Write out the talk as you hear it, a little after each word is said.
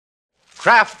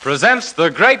Kraft presents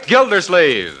The Great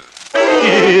Gildersleeve.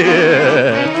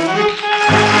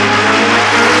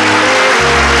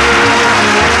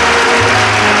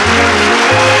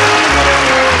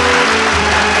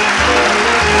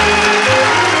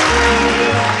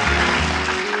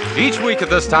 Each week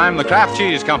at this time, the Kraft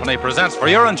Cheese Company presents for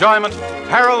your enjoyment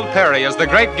Harold Perry as The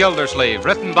Great Gildersleeve,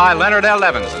 written by Leonard L.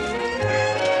 Levinson.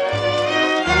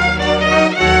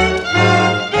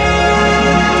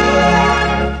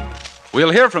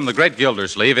 We'll hear from the Great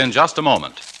Gildersleeve in just a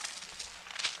moment.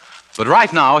 But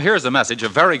right now, here's a message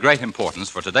of very great importance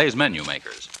for today's menu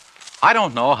makers. I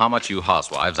don't know how much you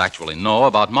housewives actually know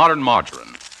about modern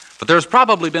margarine, but there's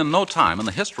probably been no time in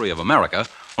the history of America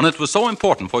when it was so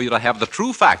important for you to have the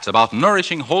true facts about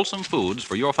nourishing, wholesome foods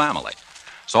for your family.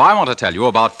 So I want to tell you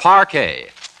about Parquet.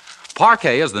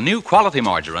 Parquet is the new quality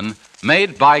margarine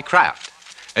made by Kraft,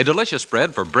 a delicious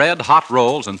spread for bread, hot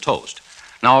rolls, and toast.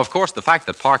 Now, of course, the fact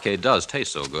that Parquet does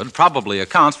taste so good probably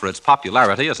accounts for its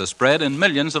popularity as a spread in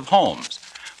millions of homes.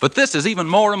 But this is even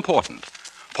more important.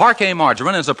 Parquet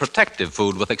margarine is a protective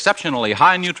food with exceptionally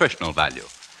high nutritional value.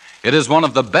 It is one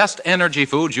of the best energy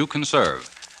foods you can serve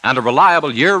and a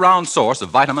reliable year-round source of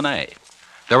vitamin A.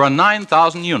 There are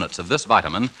 9,000 units of this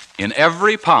vitamin in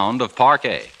every pound of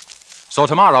Parquet. So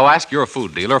tomorrow, ask your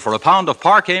food dealer for a pound of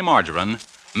Parquet margarine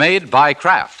made by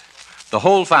Kraft. The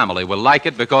whole family will like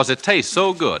it because it tastes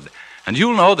so good, and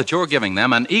you'll know that you're giving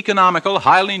them an economical,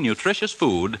 highly nutritious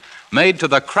food made to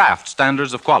the Kraft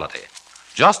standards of quality.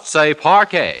 Just say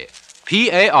Parquet,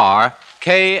 P-A-R-K-A-Y.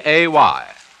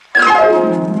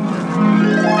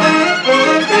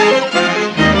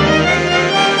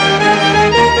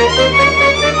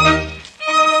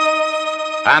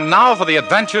 And now for the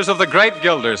adventures of the Great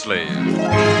Gildersleeve.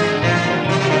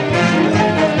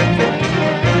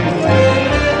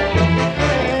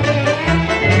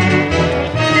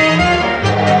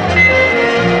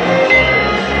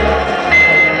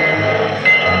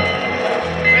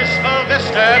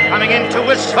 Coming into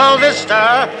Wistful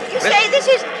Vista. You say this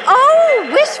is... Oh,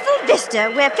 Wistful Vista,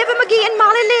 where Pippa McGee and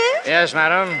Molly live? Yes,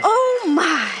 madam. Oh,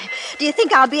 my. Do you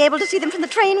think I'll be able to see them from the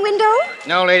train window?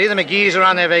 No, lady, the McGees are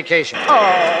on their vacation.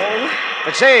 Oh.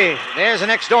 But say, there's a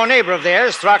next-door neighbor of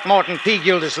theirs, Throckmorton P.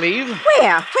 Gildersleeve.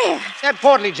 Where? That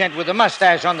portly gent with the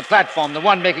mustache on the platform, the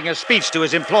one making a speech to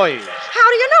his employees. How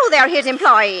do you know they're his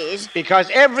employees? Because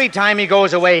every time he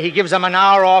goes away, he gives them an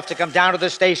hour off to come down to the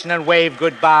station and wave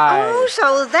goodbye. Oh,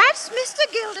 so that's Mr.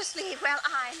 Gildersleeve. Well,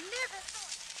 I never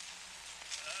thought...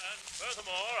 And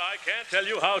furthermore, I can't tell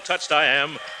you how touched I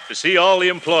am to see all the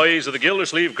employees of the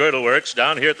Gildersleeve Girdle Works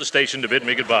down here at the station to bid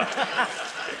me goodbye.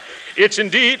 It's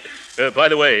indeed... by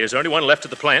the way, is there anyone left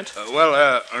at the plant?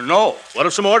 No. What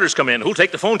if some orders come in? Who'll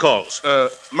take the phone calls?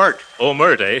 Mert. Oh,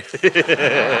 Mert, eh?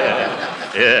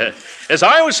 Yeah. As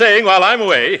I was saying while I'm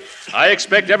away, I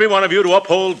expect every one of you to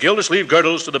uphold Gildersleeve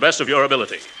girdles to the best of your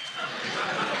ability.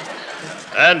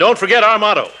 And don't forget our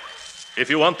motto. If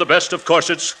you want the best of course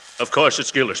it's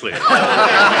Gildersleeve.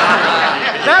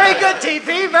 Very good,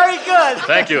 T.P., very good.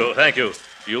 Thank you.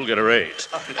 You'll get a raise.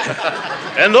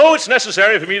 And though it's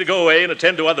necessary for me to go away and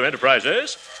attend to other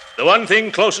enterprises, the one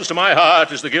thing closest to my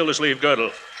heart is the Gildersleeve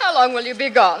girdle. How long will you be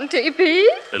gone, T.P.?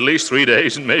 At least 3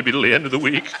 days and maybe till the end of the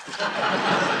week.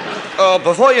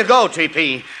 Before you go,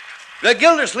 T.P., the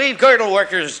Gildersleeve Girdle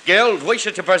Workers Guild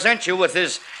wishes to present you with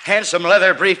this handsome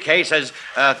leather briefcase as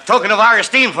a token of our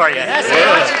esteem for you. Yes.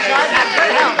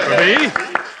 For me?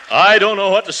 I don't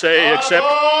know what to say except...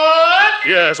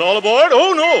 Yes, all aboard?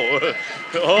 Oh, no.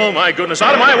 Oh, my goodness.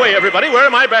 Out of my way, everybody. Where are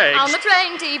my bags? On the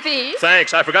train, T.P.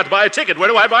 Thanks. I forgot to buy a ticket. Where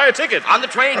do I buy a ticket? On the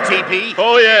train, T.P.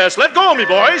 Oh, yes. Let go of me,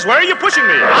 boys. Where are you pushing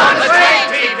me? On the train,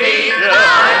 T.P. Yeah.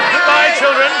 Goodbye,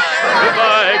 children.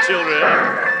 Goodbye, children.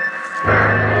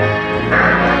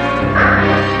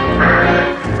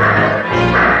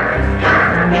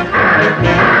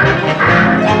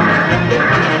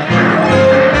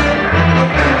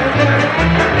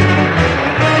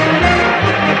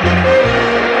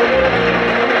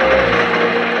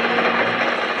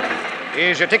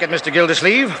 Here's your ticket, Mr.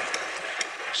 Gildersleeve.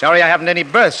 Sorry I haven't any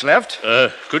berths left.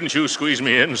 Couldn't you squeeze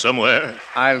me in somewhere?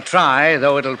 I'll try,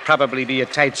 though it'll probably be a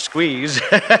tight squeeze.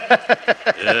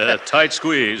 Yeah, tight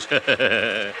squeeze.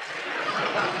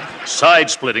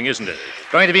 Side-splitting, isn't it?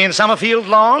 Going to be in Summerfield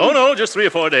long? Oh, no, just 3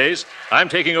 or 4 days. I'm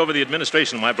taking over the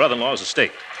administration of my brother-in-law's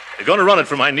estate. They're going to run it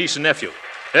for my niece and nephew.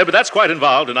 But that's quite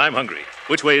involved, and I'm hungry.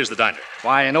 Which way is the diner?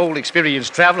 Why, an old,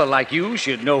 experienced traveler like you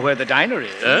should know where the diner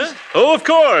is. Huh? Oh, of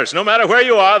course. No matter where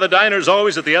you are, the diner's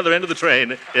always at the other end of the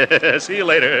train. See you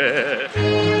later.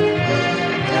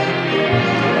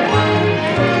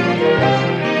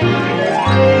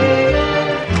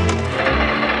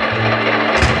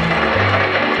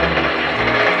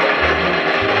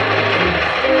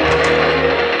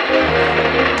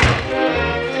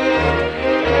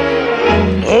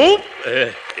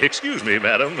 Excuse me,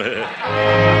 madam.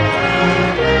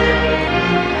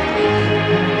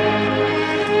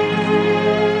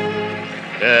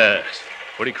 Yes,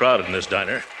 pretty crowded in this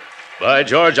diner. By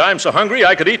George, I'm so hungry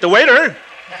I could eat the waiter.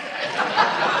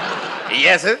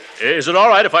 Yes, sir? Is it all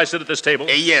right if I sit at this table?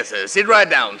 Yes, sir. Sit right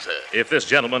down, sir. If this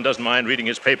gentleman doesn't mind reading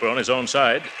his paper on his own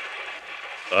side.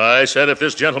 I said if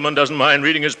this gentleman doesn't mind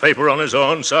reading his paper on his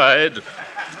own side.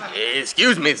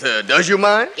 Excuse me, sir. Does you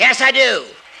mind? Yes, I do.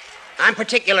 I'm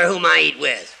particular whom I eat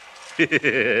with.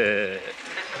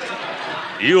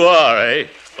 You are, eh?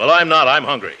 Well, I'm not. I'm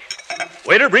hungry.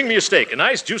 Waiter, bring me a steak. A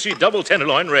nice, juicy, double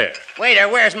tenderloin rare. Waiter,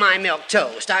 where's my milk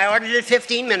toast? I ordered it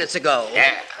 15 minutes ago.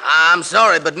 Yeah. I'm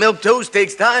sorry, but milk toast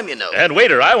takes time, you know. And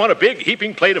waiter, I want a big,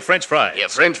 heaping plate of French fries. Yeah,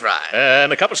 French fries.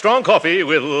 And a cup of strong coffee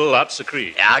with lots of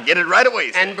cream. Yeah, I'll get it right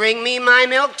away, sir. And bring me my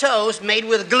milk toast made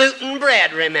with gluten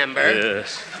bread, remember?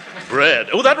 Yes. Bread.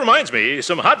 Oh, that reminds me.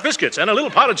 Some hot biscuits and a little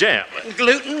pot of jam.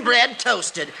 Gluten bread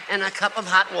toasted and a cup of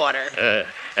hot water.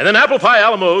 And then apple pie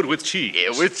a la mode with cheese.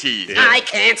 Yeah, with cheese. Yeah. I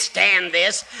can't stand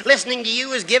this. Listening to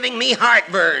you is giving me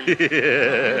heartburn. It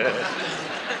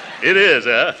is,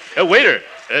 huh? Waiter,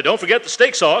 don't forget the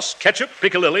steak sauce, ketchup,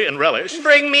 piccalilli, and relish.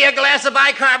 Bring me a glass of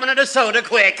bicarbonate of soda,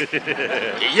 quick.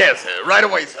 Yes, sir. Right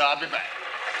away, sir. I'll be back.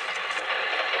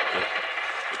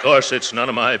 Of course, it's none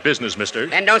of my business,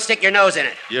 mister. And don't stick your nose in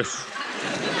it. Yes.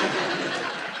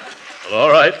 Well, all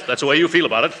right. That's the way you feel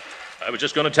about it. I was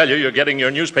just going to tell you you're getting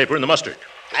your newspaper in the mustard.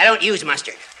 I don't use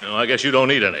mustard. No, I guess you don't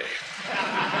need any.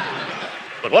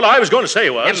 But what I was going to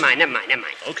say was... Never mind.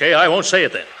 Okay, I won't say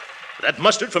it then. That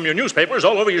mustard from your newspaper is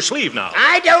all over your sleeve now.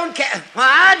 I don't care.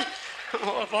 What?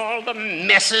 Oh, of all the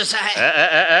messes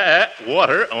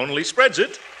Water only spreads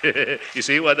it. You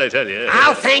see what I tell you?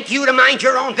 I'll thank you to mind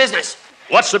your own business.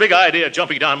 What's the big idea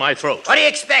jumping down my throat? What do you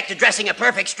expect addressing a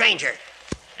perfect stranger?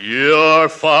 You're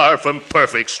far from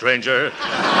perfect, stranger.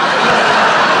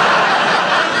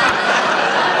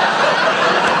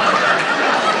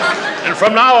 And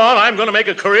from now on, I'm going to make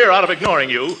a career out of ignoring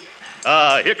you.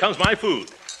 Here comes my food.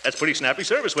 That's pretty snappy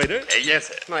service, waiter. Yes,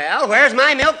 sir. Well, where's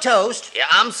my milk toast? Yeah,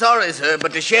 I'm sorry, sir,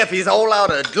 but the chef, he's all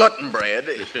out of gluten bread.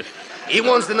 He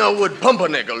wants to know would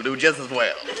pumpernickel do just as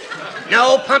well.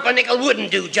 No, pumpernickel wouldn't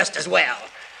do just as well.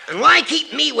 And why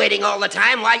keep me waiting all the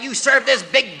time while you serve this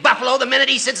big buffalo the minute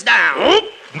he sits down?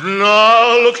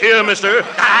 No, look here, mister.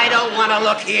 I don't want to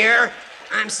look here.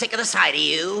 I'm sick of the sight of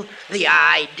you. The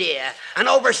idea. An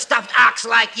overstuffed ox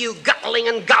like you guttling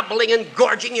and gobbling and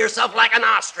gorging yourself like an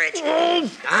ostrich.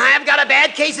 I've got a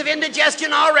bad case of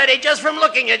indigestion already just from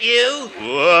looking at you.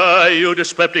 Why, you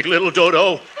dyspeptic little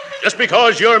dodo. Just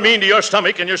because you're mean to your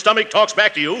stomach and your stomach talks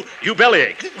back to you, you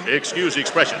bellyache. Excuse the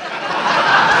expression.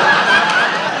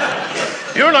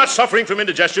 You're not suffering from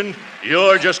indigestion.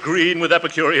 You're just green with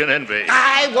Epicurean envy.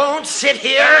 I won't sit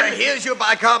here. Here's your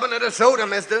bicarbonate of soda,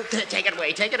 mister. Take it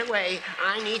away.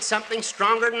 I need something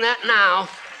stronger than that now.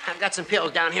 I've got some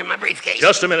pills down here in my briefcase.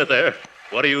 Just a minute there.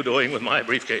 What are you doing with my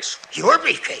briefcase? Your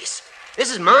briefcase? This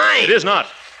is mine. It is not.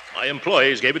 My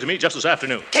employees gave it to me just this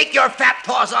afternoon. Take your fat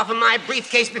paws off of my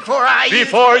briefcase before I...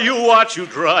 Before you watch, you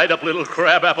dried up little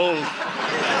crabapple.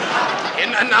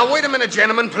 Now, wait a minute,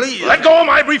 gentlemen, please. Let go of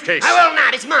my briefcase. I will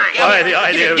not. It's mine. Why, the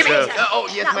idea is... Yes,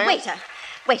 Now, ma'am.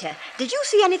 waiter, did you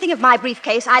see anything of my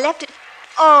briefcase? I left it...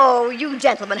 Oh, you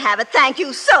gentlemen have it. Thank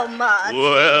you so much.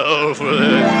 Well, for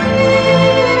that...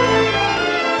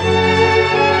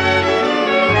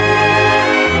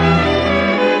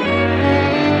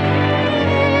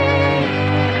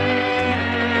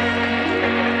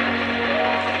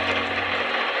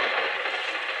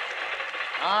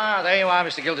 There you are,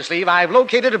 Mr. Gildersleeve. I've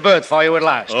located a berth for you at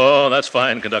last. Oh, that's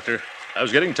fine, conductor. I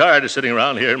was getting tired of sitting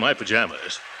around here in my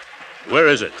pajamas. Where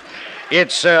is it?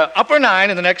 It's upper 9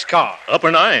 in the next car.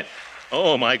 Upper 9?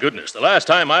 Oh, my goodness. The last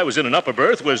time I was in an upper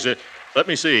berth was,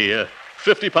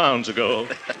 50 pounds ago.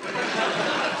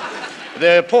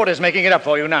 The porter's making it up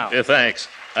for you now. Yeah, thanks.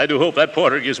 I do hope that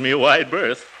porter gives me a wide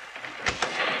berth.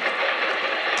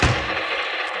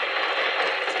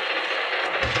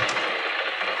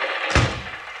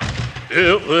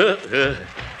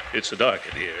 It's so dark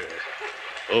in here.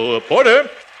 Oh, porter!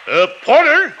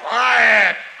 Porter!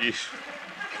 Quiet!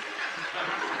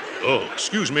 Oh,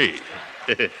 excuse me.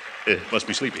 Must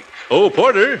be sleeping. Oh,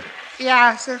 porter!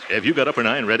 Yes, sir. Have you got upper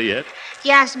 9 ready yet?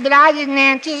 Yes, but I didn't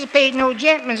anticipate no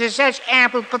gentlemen of such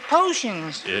ample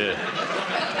proportions. Yeah.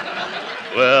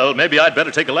 Well, maybe I'd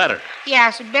better take a ladder.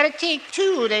 Yes, better take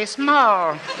 2. They're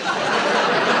small.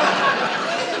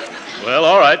 Well,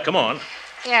 all right, come on.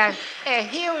 Yes,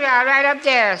 here we are, right up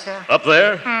there, sir. Up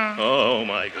there? Oh,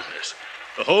 my goodness.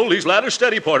 Hold these ladders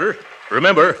steady, porter.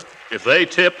 Remember, if they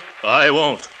tip, I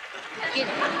won't.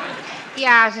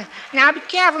 Yeah, sir. Now be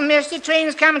careful, mister. Train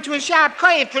is coming to a sharp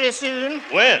curve pretty soon.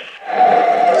 When?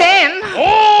 Then.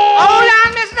 Oh! Hold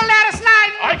on, mister. The ladder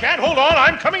sliding. I can't hold on.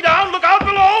 I'm coming down. Look out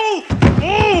below.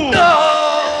 Ooh!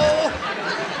 No!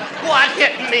 What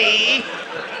hit me?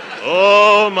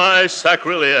 Oh, my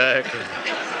sacrilege.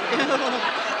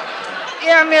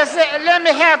 Yeah, mister. Let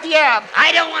me help you up.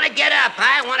 I don't want to get up.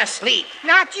 I want to sleep.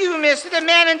 Not you, mister. The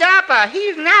man in the upper.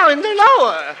 He's now in the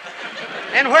lower.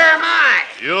 And where am I?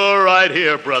 You're right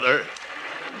here, brother.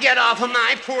 Get off of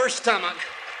my poor stomach.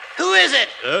 Who is it?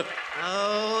 Huh?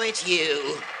 Oh, it's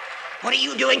you. What are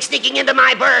you doing sneaking into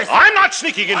my berth? I'm not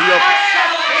sneaking into your...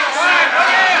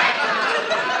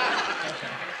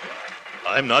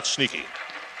 I'm not sneaking.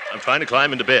 I'm trying to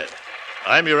climb into bed.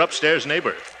 I'm your upstairs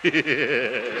neighbor.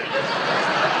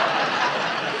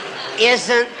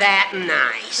 Isn't that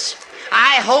nice?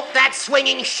 I hope that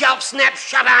swinging shelf snaps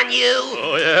shut on you.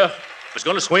 Oh, yeah? If it's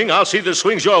going to swing, I'll see that it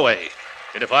swings your way.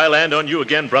 And if I land on you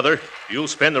again, brother, you'll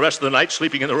spend the rest of the night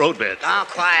sleeping in the roadbed. Oh,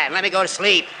 quiet. Let me go to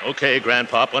sleep. Okay,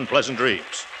 Grandpop, unpleasant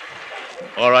dreams.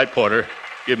 All right, Porter,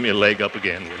 give me a leg up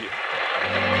again, will you?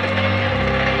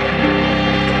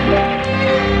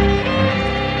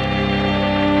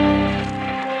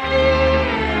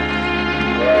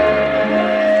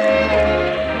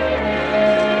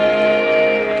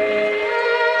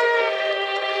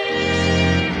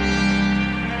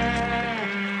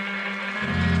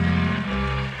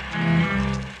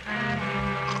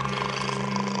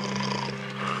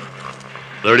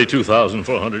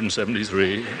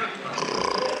 32,473.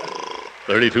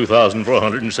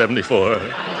 32,474.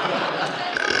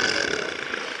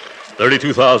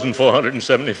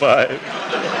 32,475.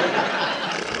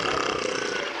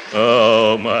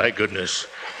 Oh, my goodness.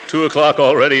 2 o'clock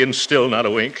already and still not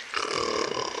a wink.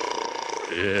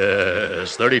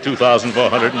 Yes,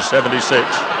 32,476.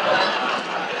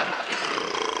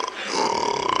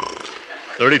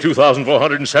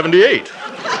 32,478.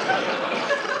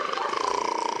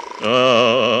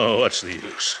 Oh, what's the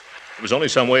use? There was only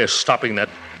some way of stopping that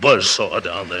buzzsaw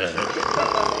down there.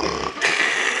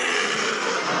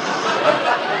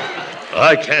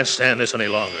 I can't stand this any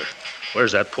longer.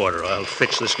 Where's that porter? I'll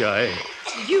fix this guy.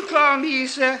 You call me,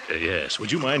 sir? Yes.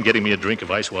 Would you mind getting me a drink of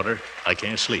ice water? I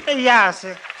can't sleep. Yeah,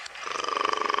 sir.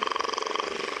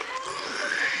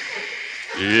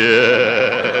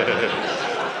 Yeah.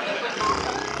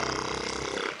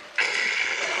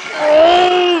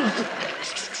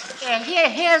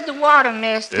 Here's the water,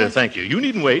 mister. Thank you. You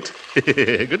needn't wait.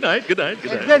 Good night, good night,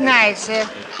 good night. Good night, sir.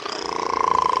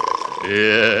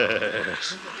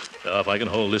 Yes. Now, if I can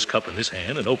hold this cup in this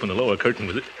hand and open the lower curtain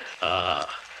with it. Ah,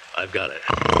 I've got it.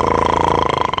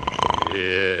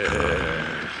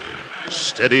 Yeah.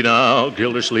 Steady now,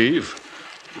 Gildersleeve.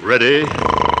 Ready.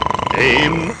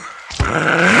 Aim.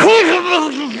 Oh,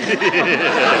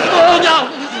 no!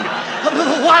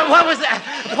 What was that?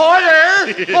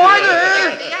 Porter!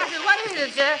 Porter! What is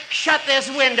it, sir? Shut this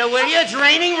window, will you? It's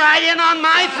raining right in on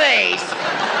my face.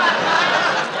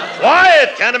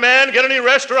 Quiet! Can a man get any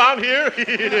rest around here?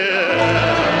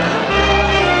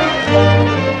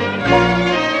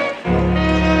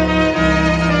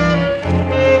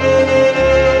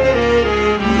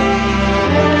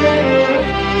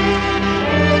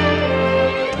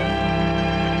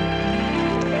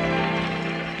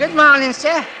 Good morning,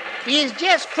 sir. He's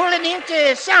just pulling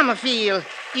into Summerfield.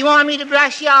 You want me to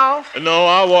brush you off? No,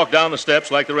 I'll walk down the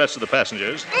steps like the rest of the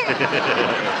passengers.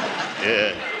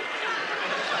 Yeah.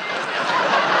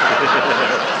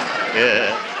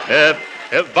 Yeah.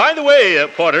 By the way,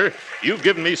 Porter, you've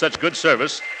given me such good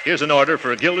service. Here's an order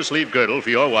for a Gildersleeve girdle for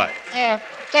your wife.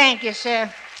 Thank you, sir.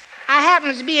 I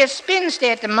happen to be a spinster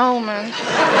at the moment.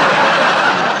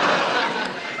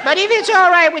 But if it's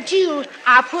all right with you,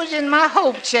 I'll put it in my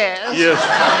hope chest. Yes.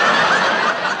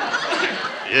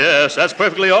 Yes, that's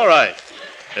perfectly all right.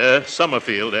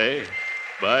 Summerfield, eh?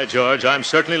 By George, I'm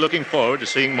certainly looking forward to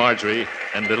seeing Marjorie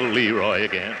and little Leroy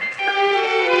again.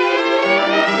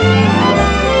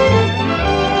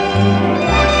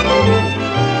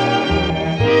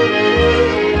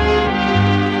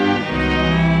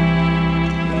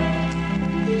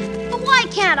 Why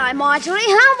can't I, Marjorie?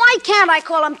 Huh? Why can't I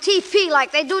call him TP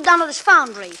like they do down at this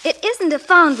foundry? It isn't a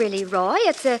foundry, Leroy.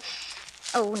 It's a...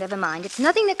 Oh, never mind. It's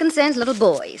nothing that concerns little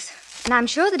boys. And I'm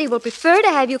sure that he will prefer to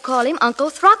have you call him Uncle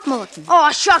Throckmorton.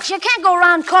 Oh, shucks, you can't go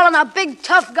around calling a big,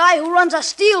 tough guy who runs a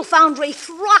steel foundry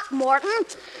Throckmorton.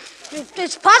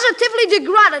 It's positively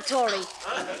degradatory.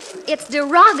 It's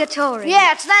derogatory.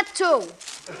 Yeah, it's that, too.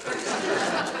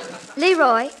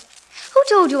 Leroy, who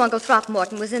told you Uncle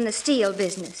Throckmorton was in the steel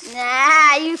business?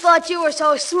 Nah, you thought you were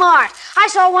so smart. I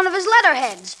saw one of his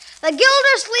letterheads. The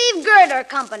Gildersleeve Girder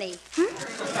Company.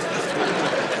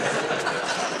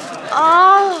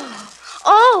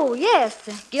 Oh, yes,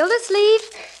 the Gildersleeve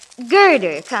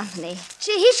Girder Company.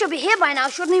 Gee, he should be here by now,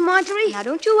 shouldn't he, Marjorie? Now,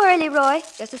 don't you worry, Leroy.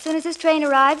 Just as soon as his train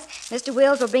arrives, Mr.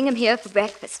 Wills will bring him here for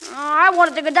breakfast. Oh, I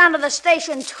wanted to go down to the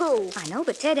station, too. I know,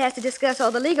 but Ted has to discuss all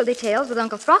the legal details with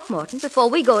Uncle Throckmorton before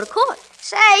we go to court.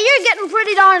 Say, you're getting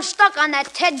pretty darn stuck on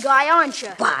that Ted guy, aren't you?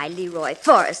 Why, Leroy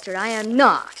Forrester, I am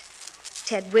not.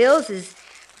 Ted Wills is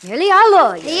merely our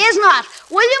lawyer. He is not.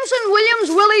 Williams,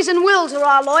 Willies, and Wills are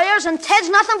our lawyers, and Ted's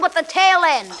nothing but the tail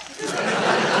end.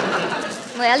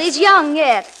 Well, he's young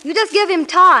yet. You just give him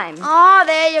time. Oh,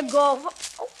 there you go.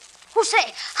 Oh,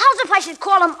 say, how's if I should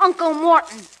call him Uncle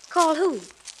Morton? Call who?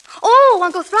 Oh,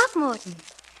 Uncle Throckmorton.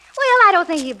 Well, I don't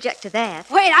think he'd object to that.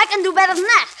 Wait, I can do better than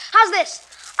that. How's this?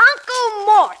 Uncle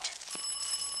Mort.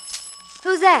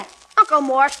 Who's that? Uncle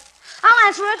Mort. I'll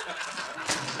answer it.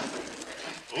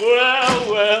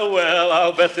 Well,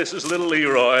 I'll bet this is little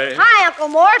Leroy. Hi, Uncle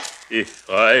Mort.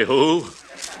 Hi, who?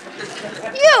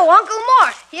 You, Uncle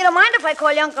Mort. You don't mind if I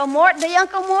call you Uncle Mort, do you,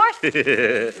 Uncle Mort?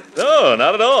 No,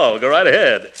 not at all. Go right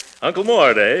ahead. Uncle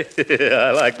Mort, eh?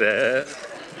 I like that.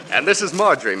 And this is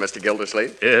Marjorie, Mr.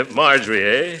 Gildersleeve.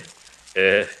 Marjorie,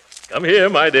 eh? Come here,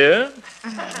 my dear.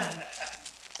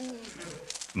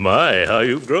 My, how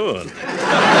you've grown.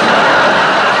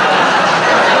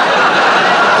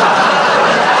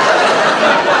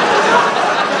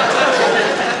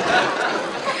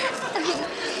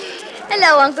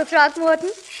 Hello, Uncle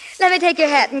Throckmorton. Let me take your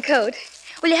hat and coat.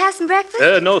 Will you have some breakfast?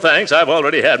 No, thanks. I've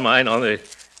already had mine on the...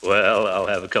 Well, I'll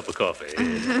have a cup of coffee.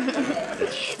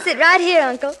 Sit right here,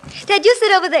 Uncle. Ted, you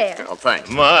sit over there. Oh, thanks.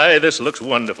 My, this looks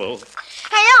wonderful.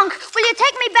 Hey, Unc, will you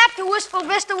take me back to Wistful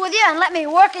Vista with you and let me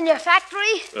work in your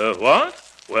factory? What?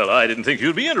 Well, I didn't think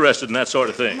you'd be interested in that sort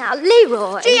of thing. Now,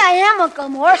 Leroy. Gee, I am, Uncle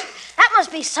Mort. That must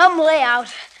be some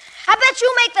layout. I bet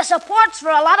you make the supports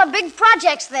for a lot of big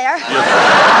projects there.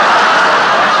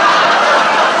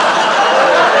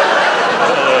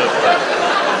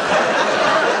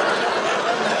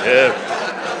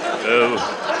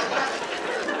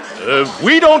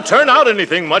 We don't turn out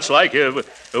anything much like...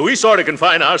 we sort of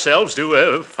confine ourselves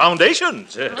to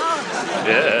foundations. Yeah.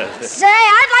 Say,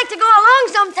 I'd like to go along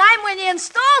sometime when you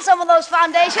install some of those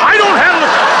foundations. I don't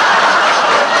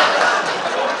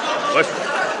handle...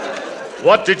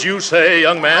 What did you say,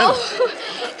 young man?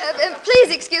 Oh,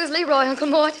 please excuse Leroy, Uncle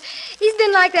Mort. He's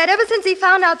been like that ever since he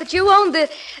found out that you owned the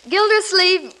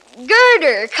Gildersleeve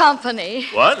Girder Company.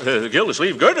 What?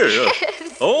 Gildersleeve Girder?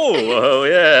 Oh,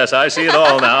 yes, I see it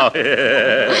all now.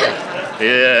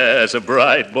 Yes, a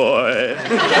bright boy.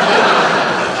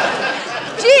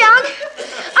 Gee, Unc,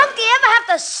 do you ever have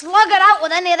to slug it out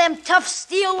with any of them tough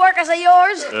steel workers of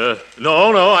yours?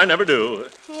 No, I never do.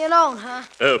 You don't, huh?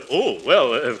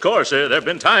 Well, of course, there have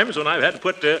been times when I've had to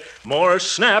put more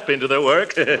snap into their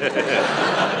work.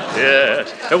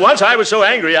 Yes. Once I was so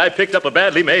angry, I picked up a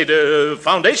badly made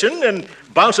foundation and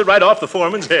bounced it right off the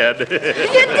foreman's head. You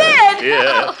did?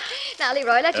 Yeah. Oh. Now,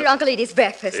 Leroy, let your uncle eat his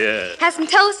breakfast. Yeah. Have some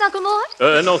toast, Uncle Mort?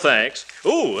 No, thanks.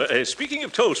 Speaking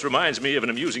of toast reminds me of an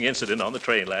amusing incident on the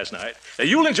train last night.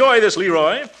 You'll enjoy this,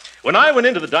 Leroy. When I went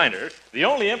into the diner, the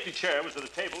only empty chair was at a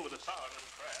table with a sour little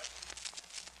crab.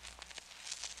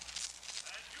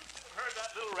 And you should have heard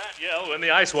that little rat yell when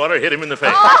the ice water hit him in the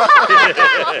face.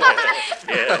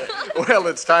 Yeah. Well,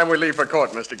 it's time we leave for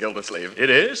court, Mr. Gildersleeve. It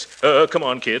is? Come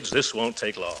on, kids. This won't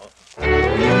take long.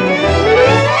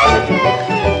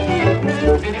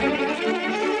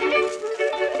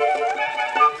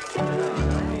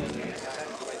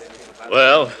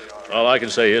 Well, all I can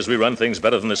say is we run things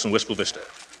better than this in Wistful Vista.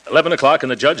 11 o'clock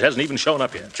and the judge hasn't even shown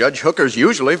up yet. Judge Hooker's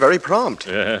usually very prompt.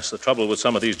 Yes, the trouble with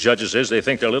some of these judges is they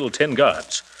think they're little tin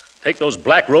gods. Take those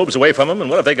black robes away from them, and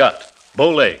what have they got? Bow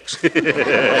legs. Gee, that's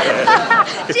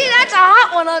a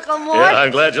hot one, Uncle Mort. Yeah,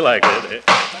 I'm glad you like it.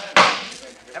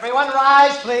 Everyone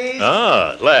rise, please.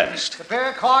 Ah, at last.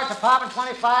 Superior Court, Department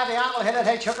 25, the Honorable Hilliard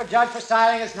H. Hooker, judge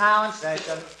presiding, is now in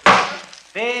session.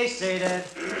 Be seated.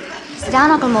 Sit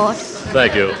down, Uncle Mort.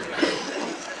 Thank you.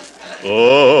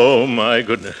 Oh, my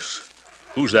goodness.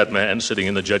 Who's that man sitting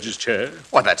in the judge's chair?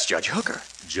 Why, that's Judge Hooker.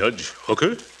 Judge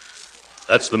Hooker?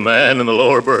 That's the man in the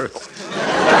lower berth.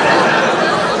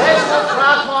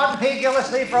 Throckmorton P.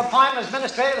 Gildersleeve for appointment as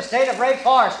Administrator of the State of Ray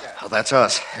Forrester. Oh, that's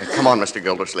us. Come on, Mr.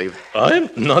 Gildersleeve. I'm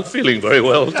not feeling very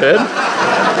well, Ted.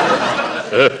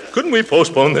 Couldn't we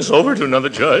postpone this over to another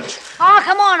judge? Oh,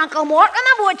 come on, Uncle Mort.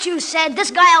 Remember what you said. This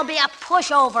guy'll be a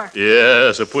pushover.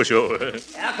 Yes, a pushover.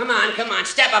 Now, come on.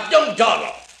 Step up. Don't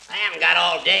dawdle. I haven't got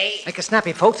all day. Make a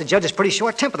snappy, folks. The judge is pretty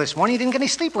short-tempered this morning. He didn't get any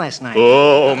sleep last night.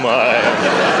 Oh, my.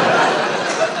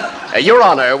 Your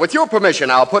Honor, with your permission,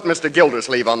 I'll put Mr.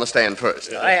 Gildersleeve on the stand first.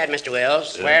 Go ahead, Mr.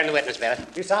 Wills. Swear in the witness, Bill.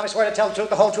 You solemnly swear to tell the truth,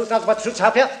 the whole truth, nothing but the truth to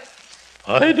help you?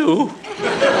 I do.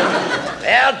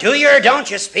 Well, do you or don't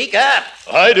you speak up?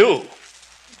 I do.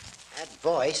 That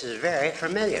voice is very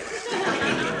familiar.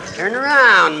 Turn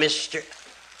around, Mr.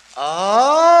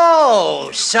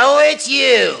 Oh, so it's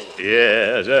you.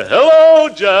 Yes. Hello,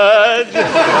 Judge.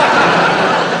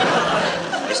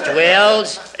 Mr.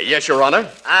 Wills, Yes, Your Honor.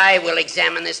 I will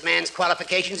examine this man's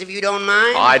qualifications if you don't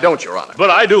mind. I don't, Your Honor. But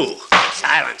I do.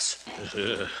 Silence.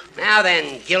 Now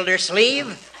then,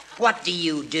 Gildersleeve, what do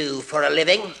you do for a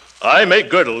living? I make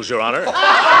girdles, Your Honor.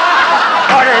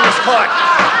 Order in this court.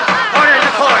 Order in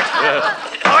the court.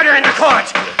 Order in the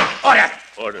court. Order.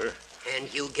 Order.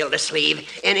 And you, Gildersleeve,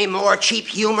 any more cheap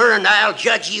humor and I'll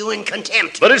judge you in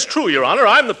contempt. But it's true, Your Honor.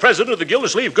 I'm the president of the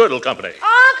Gildersleeve Girdle Company. Uncle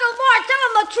Mort, tell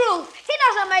him the truth. He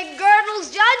doesn't make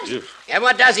girdles, Judge. And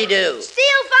what does he do?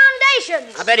 Steel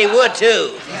foundations. I bet he would,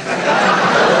 too.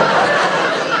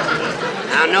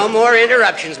 Now, no more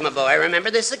interruptions, my boy. Remember,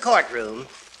 this is a courtroom.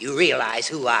 You realize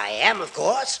who I am, of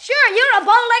course. Sure, you're a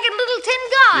bow-legged little tin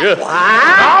guy. Yeah. What?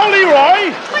 Now,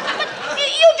 Leroy. But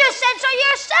you just said so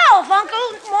yourself,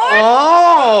 Uncle Mort.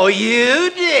 Oh,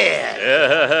 you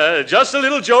did. Just a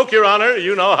little joke, Your Honor.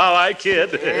 You know how I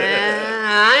kid.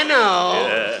 I know.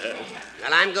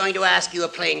 Well, I'm going to ask you a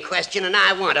plain question, and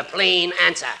I want a plain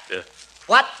answer.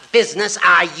 What business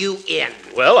are you in?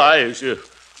 Well,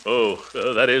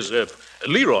 that is,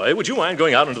 Leroy, would you mind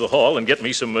going out into the hall and get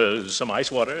me some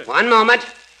ice water? One moment.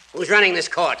 Who's running this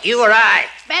court, you or I?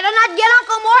 Better not get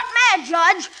Uncle Mort mad,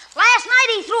 Judge. Last night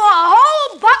he threw a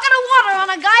whole bucket of water on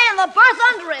a guy in the berth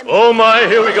under him. Oh, my,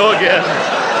 here we go again.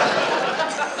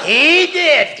 He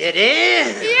did he?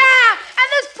 Yeah, and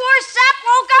this poor sap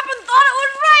woke up and thought it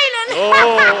was raining.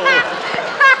 Oh.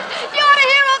 You ought to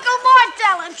hear Uncle Mort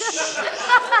tell it.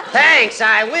 Thanks,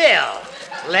 I will.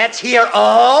 Let's hear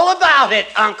all about it,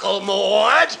 Uncle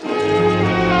Mort.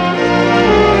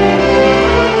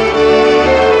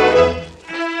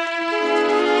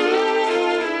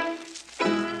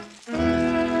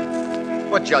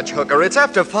 But, Judge Hooker, it's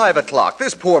after 5 o'clock.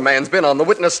 This poor man's been on the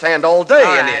witness stand all day.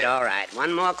 All right.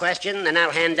 One more question, then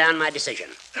I'll hand down my decision.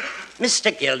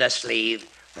 Mr. Gildersleeve,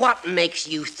 what makes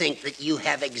you think that you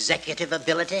have executive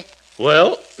ability?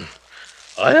 Well,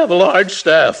 I have a large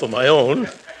staff of my own,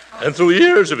 and through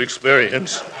years of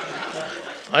experience,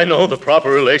 I know the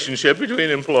proper relationship between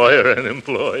employer and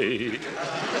employee.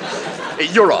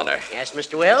 Your Honor. Yes,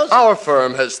 Mr. Wills? Our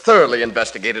firm has thoroughly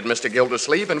investigated Mr.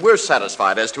 Gildersleeve, and we're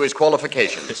satisfied as to his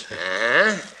qualifications.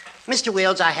 Mr.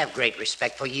 Wills, I have great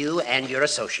respect for you and your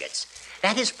associates.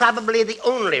 That is probably the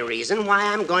only reason why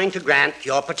I'm going to grant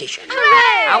your petition.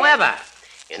 Hooray! However,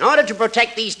 in order to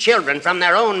protect these children from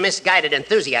their own misguided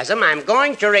enthusiasm, I'm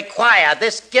going to require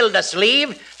this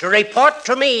Gildersleeve to report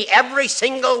to me every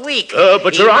single week.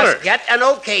 But, Your Honor... He must get an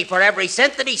okay for every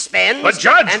cent that he spends. But,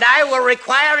 Judge... And I will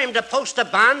require him to post a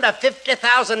bond of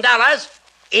 $50,000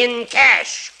 in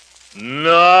cash.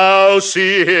 Now,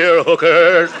 see here,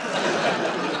 Hooker.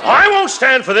 I won't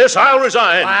stand for this. I'll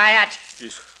resign. Quiet.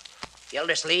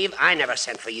 Gildersleeve, I never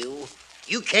sent for you.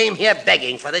 You came here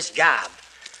begging for this job.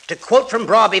 To quote from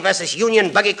Brawby versus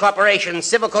Union Buggy Corporation,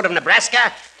 Civil Code of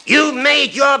Nebraska, you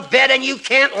made your bed and you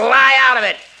can't lie out of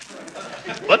it.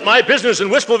 But my business in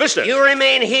Wistful Vista. You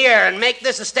remain here and make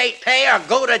this estate pay or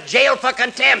go to jail for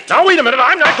contempt. Now, wait a minute.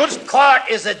 I'm not going to... Court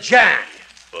is adjourned.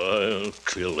 I'll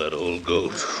kill that old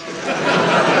goat.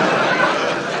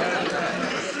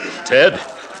 Ted,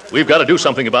 we've got to do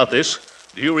something about this.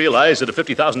 Do you realize that a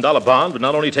 $50,000 bond would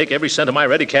not only take every cent of my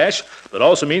ready cash, but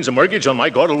also means a mortgage on my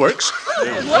Gordle Works?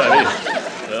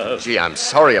 Gee, I'm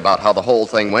sorry about how the whole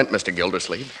thing went, Mr.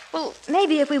 Gildersleeve. Well,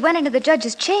 maybe if we went into the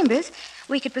judge's chambers,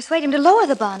 we could persuade him to lower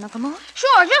the bond, Uncle Mort.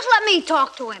 Sure, just let me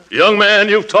talk to him. Young man,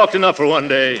 you've talked enough for one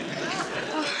day.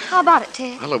 How about it,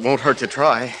 Ted? Well, it won't hurt to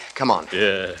try. Come on.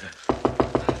 Yeah.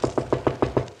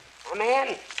 Come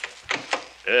in.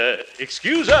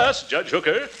 Excuse us, Judge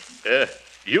Hooker.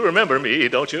 You remember me,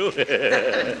 don't you?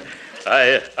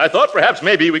 I thought perhaps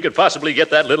maybe we could possibly get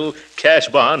that little cash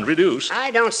bond reduced. I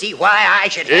don't see why I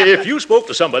should have If you spoke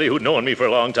to somebody who'd known me for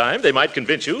a long time, they might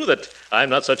convince you that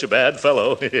I'm not such a bad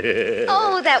fellow.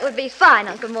 Oh, that would be fine,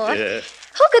 Uncle Mort. Yeah.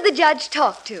 Who could the judge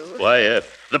talk to? Why,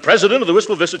 the president of the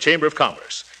Wistful Vista Chamber of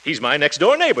Commerce. He's my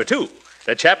next-door neighbor, too.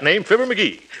 A chap named Fibber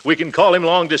McGee. We can call him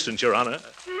long distance, Your Honor.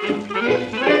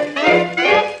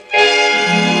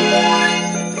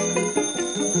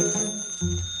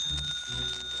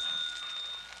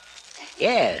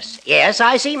 Yes,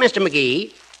 I see, Mr.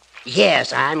 McGee.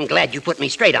 Yes, I'm glad you put me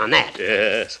straight on that.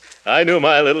 Yes, I knew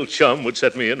my little chum would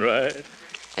set me in right.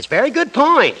 That's a very good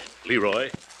point. Leroy,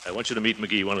 I want you to meet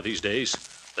McGee one of these days.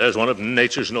 There's one of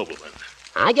nature's noblemen.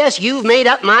 I guess you've made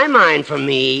up my mind for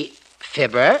me,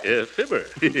 Fibber. Fibber.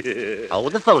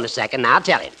 Hold the phone a second, and I'll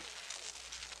tell him.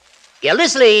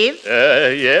 Gildersleeve.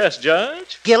 Yes,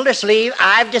 Judge? Gildersleeve,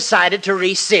 I've decided to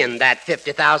rescind that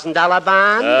 $50,000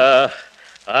 bond.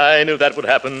 I knew that would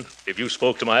happen if you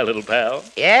spoke to my little pal.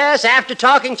 Yes, after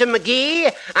talking to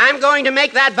McGee, I'm going to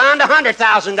make that bond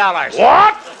 $100,000.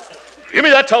 What? Give me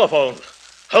that telephone.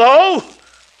 Hello?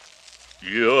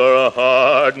 You're a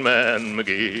hard man,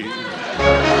 McGee.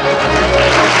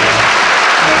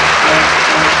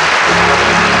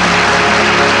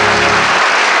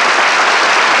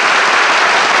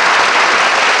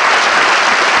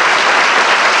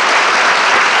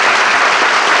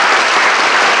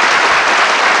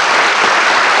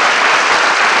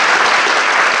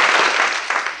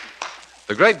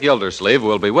 The great Gildersleeve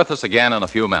will be with us again in a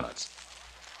few minutes.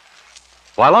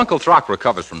 While Uncle Throck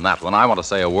recovers from that one, I want to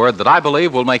say a word that I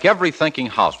believe will make every thinking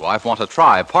housewife want to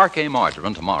try parquet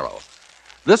margarine tomorrow.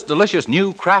 This delicious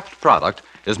new Kraft product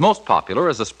is most popular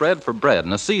as a spread for bread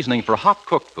and a seasoning for hot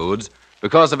cooked foods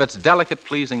because of its delicate,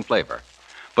 pleasing flavor.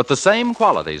 But the same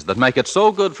qualities that make it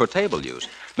so good for table use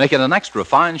make it an extra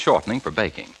fine shortening for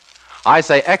baking. I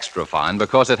say extra fine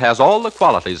because it has all the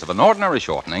qualities of an ordinary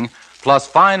shortening, plus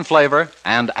fine flavor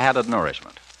and added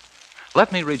nourishment.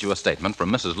 Let me read you a statement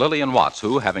from Mrs. Lillian Watts,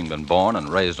 who, having been born and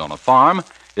raised on a farm,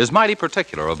 is mighty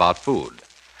particular about food.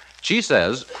 She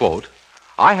says, quote,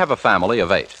 I have a family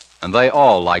of 8, and they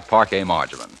all like parquet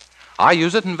margarine. I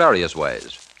use it in various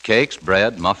ways: cakes,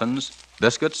 bread, muffins,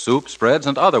 biscuits, soup, spreads,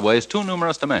 and other ways too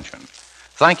numerous to mention.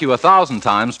 Thank you 1,000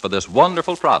 times for this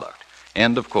wonderful product.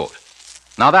 End of quote.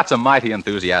 Now, that's a mighty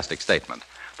enthusiastic statement.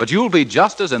 But you'll be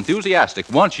just as enthusiastic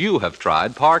once you have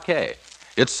tried parquet.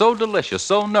 It's so delicious,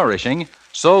 so nourishing,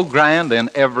 so grand in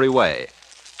every way.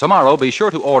 Tomorrow, be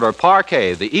sure to order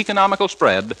parquet, the economical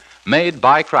spread made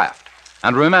by Kraft.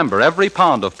 And remember, every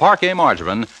pound of parquet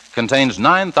margarine contains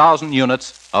 9,000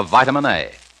 units of vitamin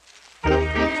A.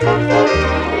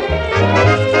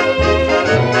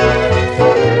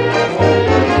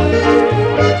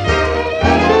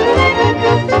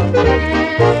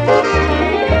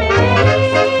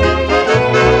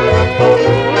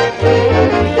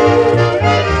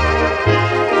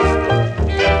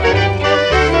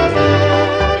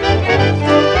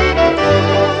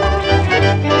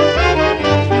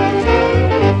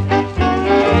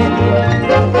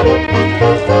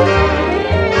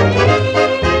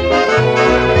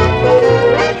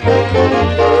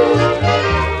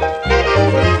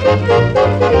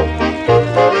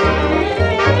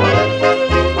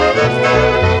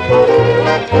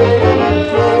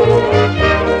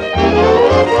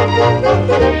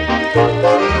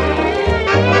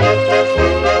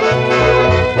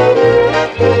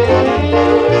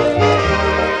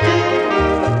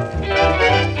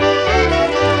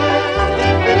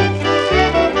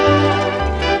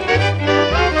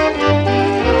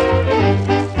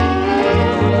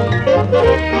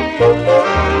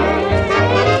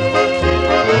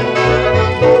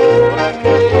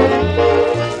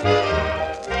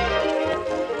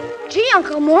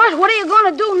 Uncle Mort, what are you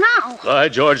going to do now? By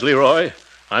George, Leroy,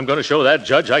 I'm going to show that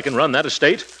judge I can run that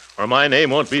estate, or my name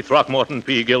won't be Throckmorton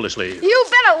P. Gildersleeve. You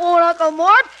bet it won't, Uncle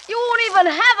Mort. You won't even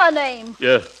have a name.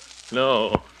 Yeah,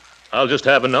 no. I'll just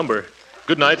have a number.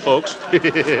 Good night, folks.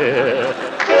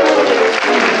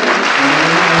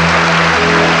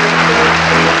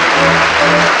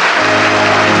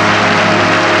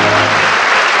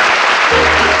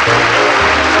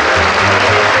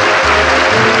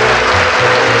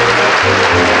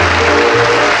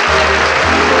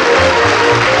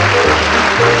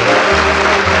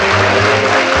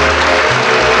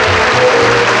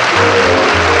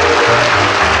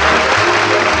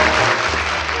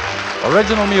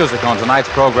 Original music on tonight's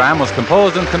program was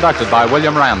composed and conducted by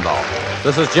William Randolph.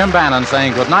 This is Jim Bannon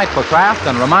saying goodnight for Kraft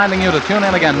and reminding you to tune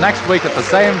in again next week at the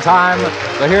same time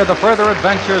to hear the further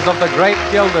adventures of the great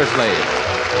Gildersleeve.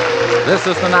 This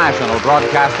is the National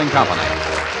Broadcasting Company.